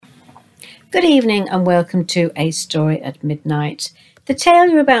Good evening and welcome to A Story at Midnight. The tale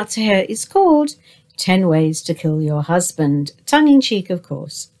you're about to hear is called 10 Ways to Kill Your Husband, tongue-in-cheek of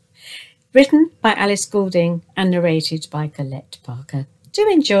course. Written by Alice Goulding and narrated by Colette Parker. Do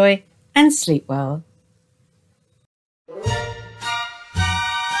enjoy and sleep well.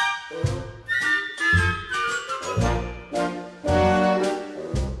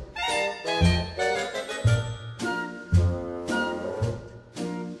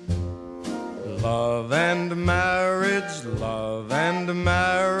 Love and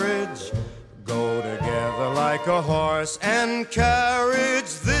marriage go together like a horse and carriage.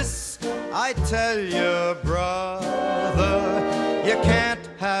 This I tell you, brother, you can't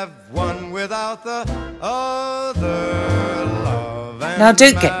have one without the other. Now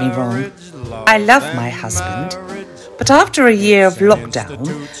don't get me wrong, I love my husband, but after a year of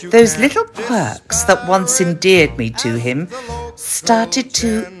lockdown, those little quirks that once endeared me to him started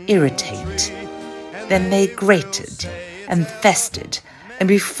to irritate. Then they grated and festered, and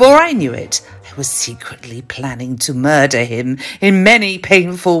before I knew it, I was secretly planning to murder him in many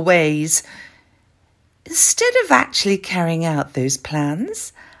painful ways. Instead of actually carrying out those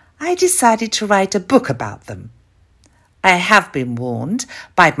plans, I decided to write a book about them. I have been warned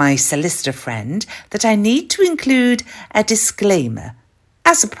by my solicitor friend that I need to include a disclaimer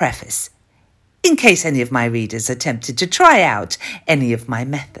as a preface, in case any of my readers are tempted to try out any of my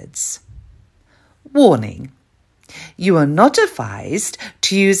methods. Warning: you are not advised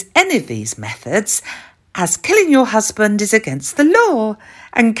to use any of these methods, as killing your husband is against the law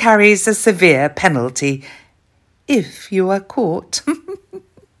and carries a severe penalty if you are caught.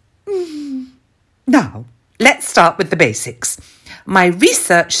 Now, let's start with the basics. My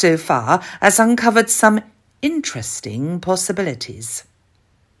research so far has uncovered some interesting possibilities.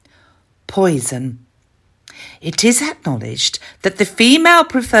 Poison. It is acknowledged that the female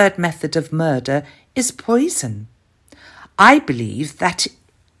preferred method of murder is poison. I believe that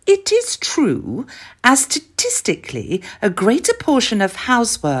it is true, as statistically a greater portion of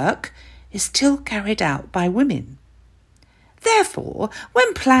housework is still carried out by women. Therefore,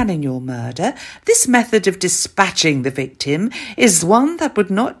 when planning your murder, this method of dispatching the victim is one that would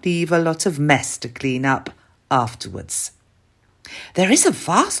not leave a lot of mess to clean up afterwards. There is a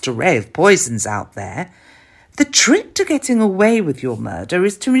vast array of poisons out there. The trick to getting away with your murder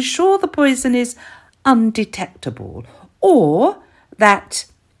is to ensure the poison is undetectable, or that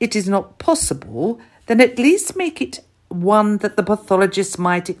it is not possible, then at least make it one that the pathologist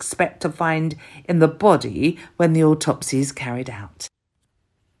might expect to find in the body when the autopsy is carried out.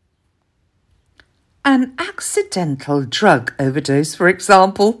 An accidental drug overdose, for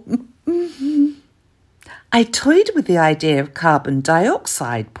example. I toyed with the idea of carbon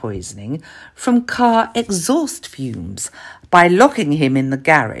dioxide poisoning from car exhaust fumes by locking him in the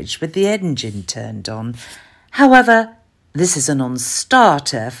garage with the engine turned on. However, this is a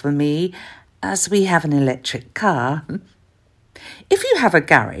non-starter for me, as we have an electric car. If you have a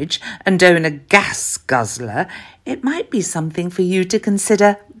garage and own a gas guzzler, it might be something for you to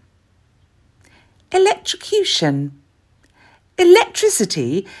consider. Electrocution.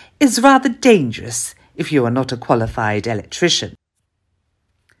 Electricity is rather dangerous if you are not a qualified electrician.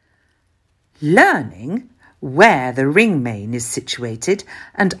 Learning where the ring main is situated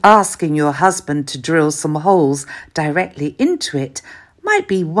and asking your husband to drill some holes directly into it might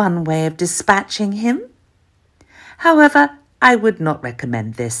be one way of dispatching him. However, I would not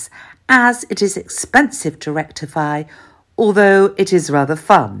recommend this, as it is expensive to rectify, although it is rather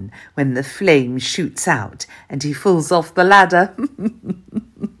fun when the flame shoots out and he falls off the ladder.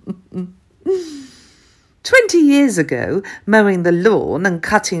 20 years ago, mowing the lawn and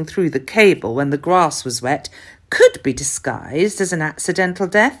cutting through the cable when the grass was wet could be disguised as an accidental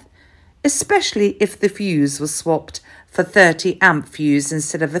death, especially if the fuse was swapped for 30-amp fuse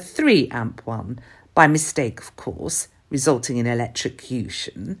instead of a 3-amp one, by mistake, of course, resulting in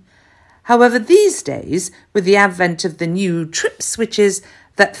electrocution. However, these days, with the advent of the new trip switches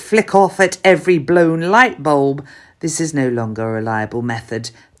that flick off at every blown light bulb, this is no longer a reliable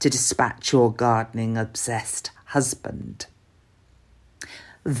method to dispatch your gardening-obsessed husband.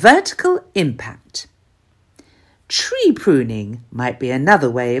 Vertical impact. Tree pruning might be another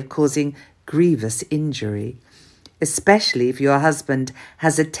way of causing grievous injury, especially if your husband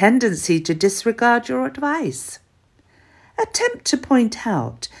has a tendency to disregard your advice. Attempt to point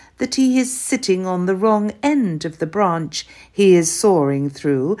out that he is sitting on the wrong end of the branch he is soaring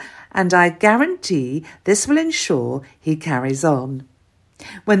through, and I guarantee this will ensure he carries on.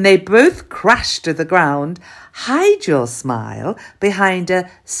 When they both crash to the ground, hide your smile behind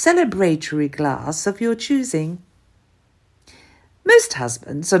a celebratory glass of your choosing. Most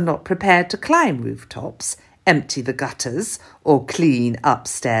husbands are not prepared to climb rooftops, empty the gutters, or clean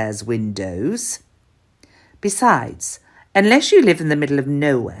upstairs windows. Besides, unless you live in the middle of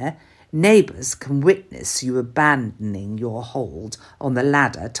nowhere, neighbours can witness you abandoning your hold on the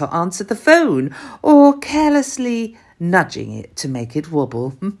ladder to answer the phone or carelessly nudging it to make it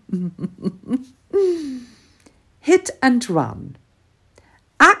wobble. Hit and run.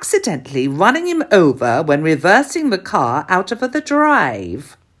 Accidentally running him over when reversing the car out of the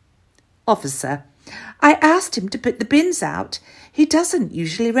drive. Officer, I asked him to put the bins out. He doesn't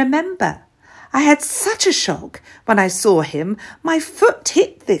usually remember. I had such a shock when I saw him. My foot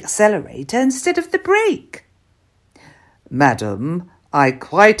hit the accelerator instead of the brake. Madam, I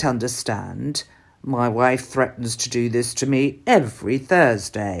quite understand. My wife threatens to do this to me every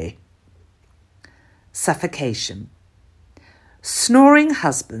Thursday. Suffocation. Snoring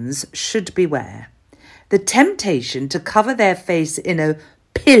husbands should beware. The temptation to cover their face in a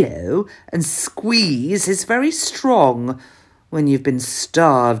pillow and squeeze is very strong when you've been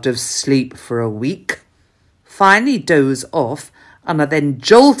starved of sleep for a week. Finally doze off and are then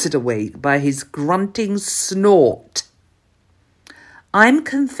jolted awake by his grunting snort. I'm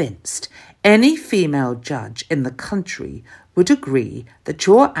convinced any female judge in the country would agree that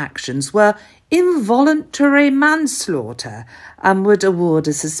your actions were involuntary manslaughter and would award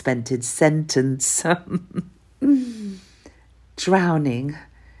a suspended sentence. Drowning.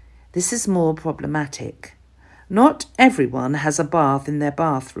 This is more problematic. Not everyone has a bath in their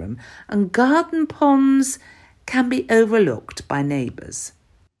bathroom, and garden ponds can be overlooked by neighbours.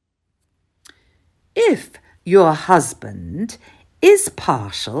 If your husband is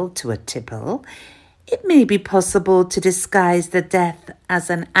partial to a tipple, it may be possible to disguise the death as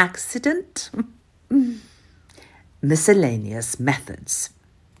an accident. Miscellaneous methods.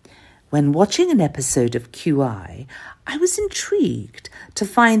 When watching an episode of QI, I was intrigued to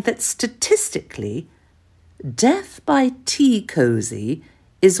find that statistically, death by tea cosy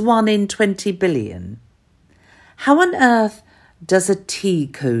is 1 in 20 billion. How on earth does a tea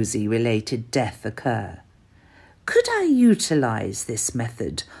cosy related death occur? Could I utilise this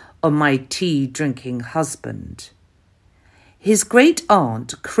method on my tea-drinking husband? His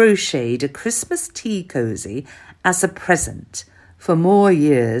great-aunt crocheted a Christmas tea cosy as a present for more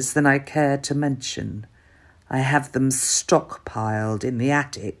years than I care to mention. I have them stockpiled in the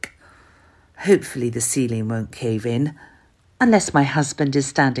attic. Hopefully the ceiling won't cave in, unless my husband is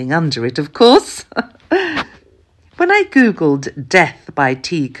standing under it, of course. When I googled death by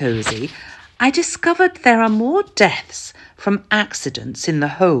tea cosy, I discovered there are more deaths from accidents in the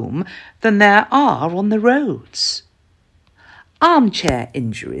home than there are on the roads. Armchair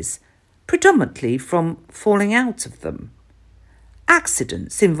injuries, predominantly from falling out of them.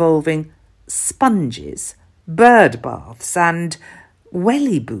 Accidents involving sponges, bird baths and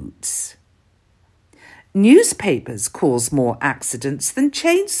welly boots. Newspapers cause more accidents than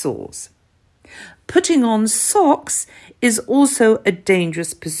chainsaws. Putting on socks is also a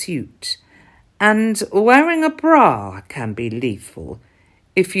dangerous pursuit, and wearing a bra can be lethal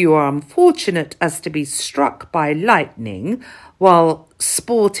if you are unfortunate as to be struck by lightning while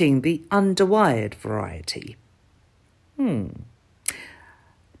sporting the underwired variety.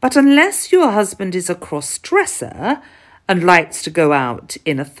 But unless your husband is a cross-dresser and likes to go out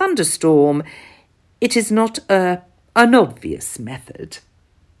in a thunderstorm, it is not an obvious method.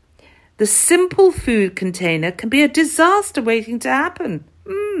 The simple food container can be a disaster waiting to happen.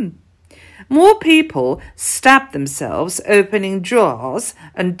 More people stab themselves opening jars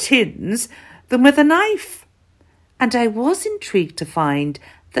and tins than with a knife. And I was intrigued to find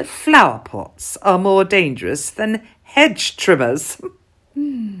that flower pots are more dangerous than hedge trimmers.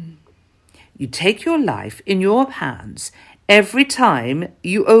 You take your life in your hands every time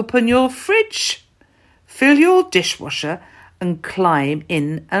you open your fridge, fill your dishwasher and climb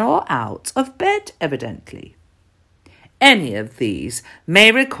in or out of bed, evidently. Any of these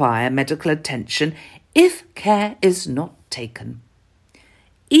may require medical attention if care is not taken.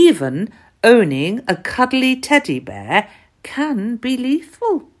 Even owning a cuddly teddy bear can be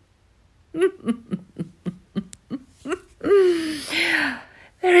lethal.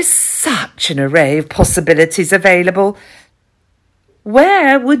 There is such an array of possibilities available.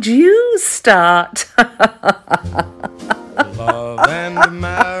 Where would you start? Love and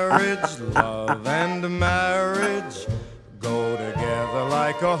marriage go together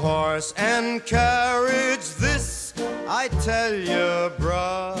like a horse and carriage. This I tell you,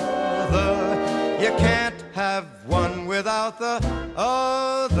 brother, you can't have one without the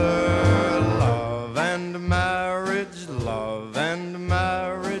other. Love and marriage,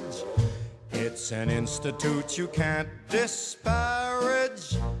 it's an institute you can't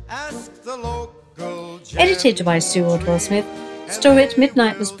disparage. Ask the local janitor. Edited by Sue Aldwell-Smith, Story at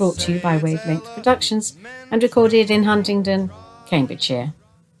Midnight was brought to you by Wavelength Productions and recorded in Huntingdon, Cambridgeshire.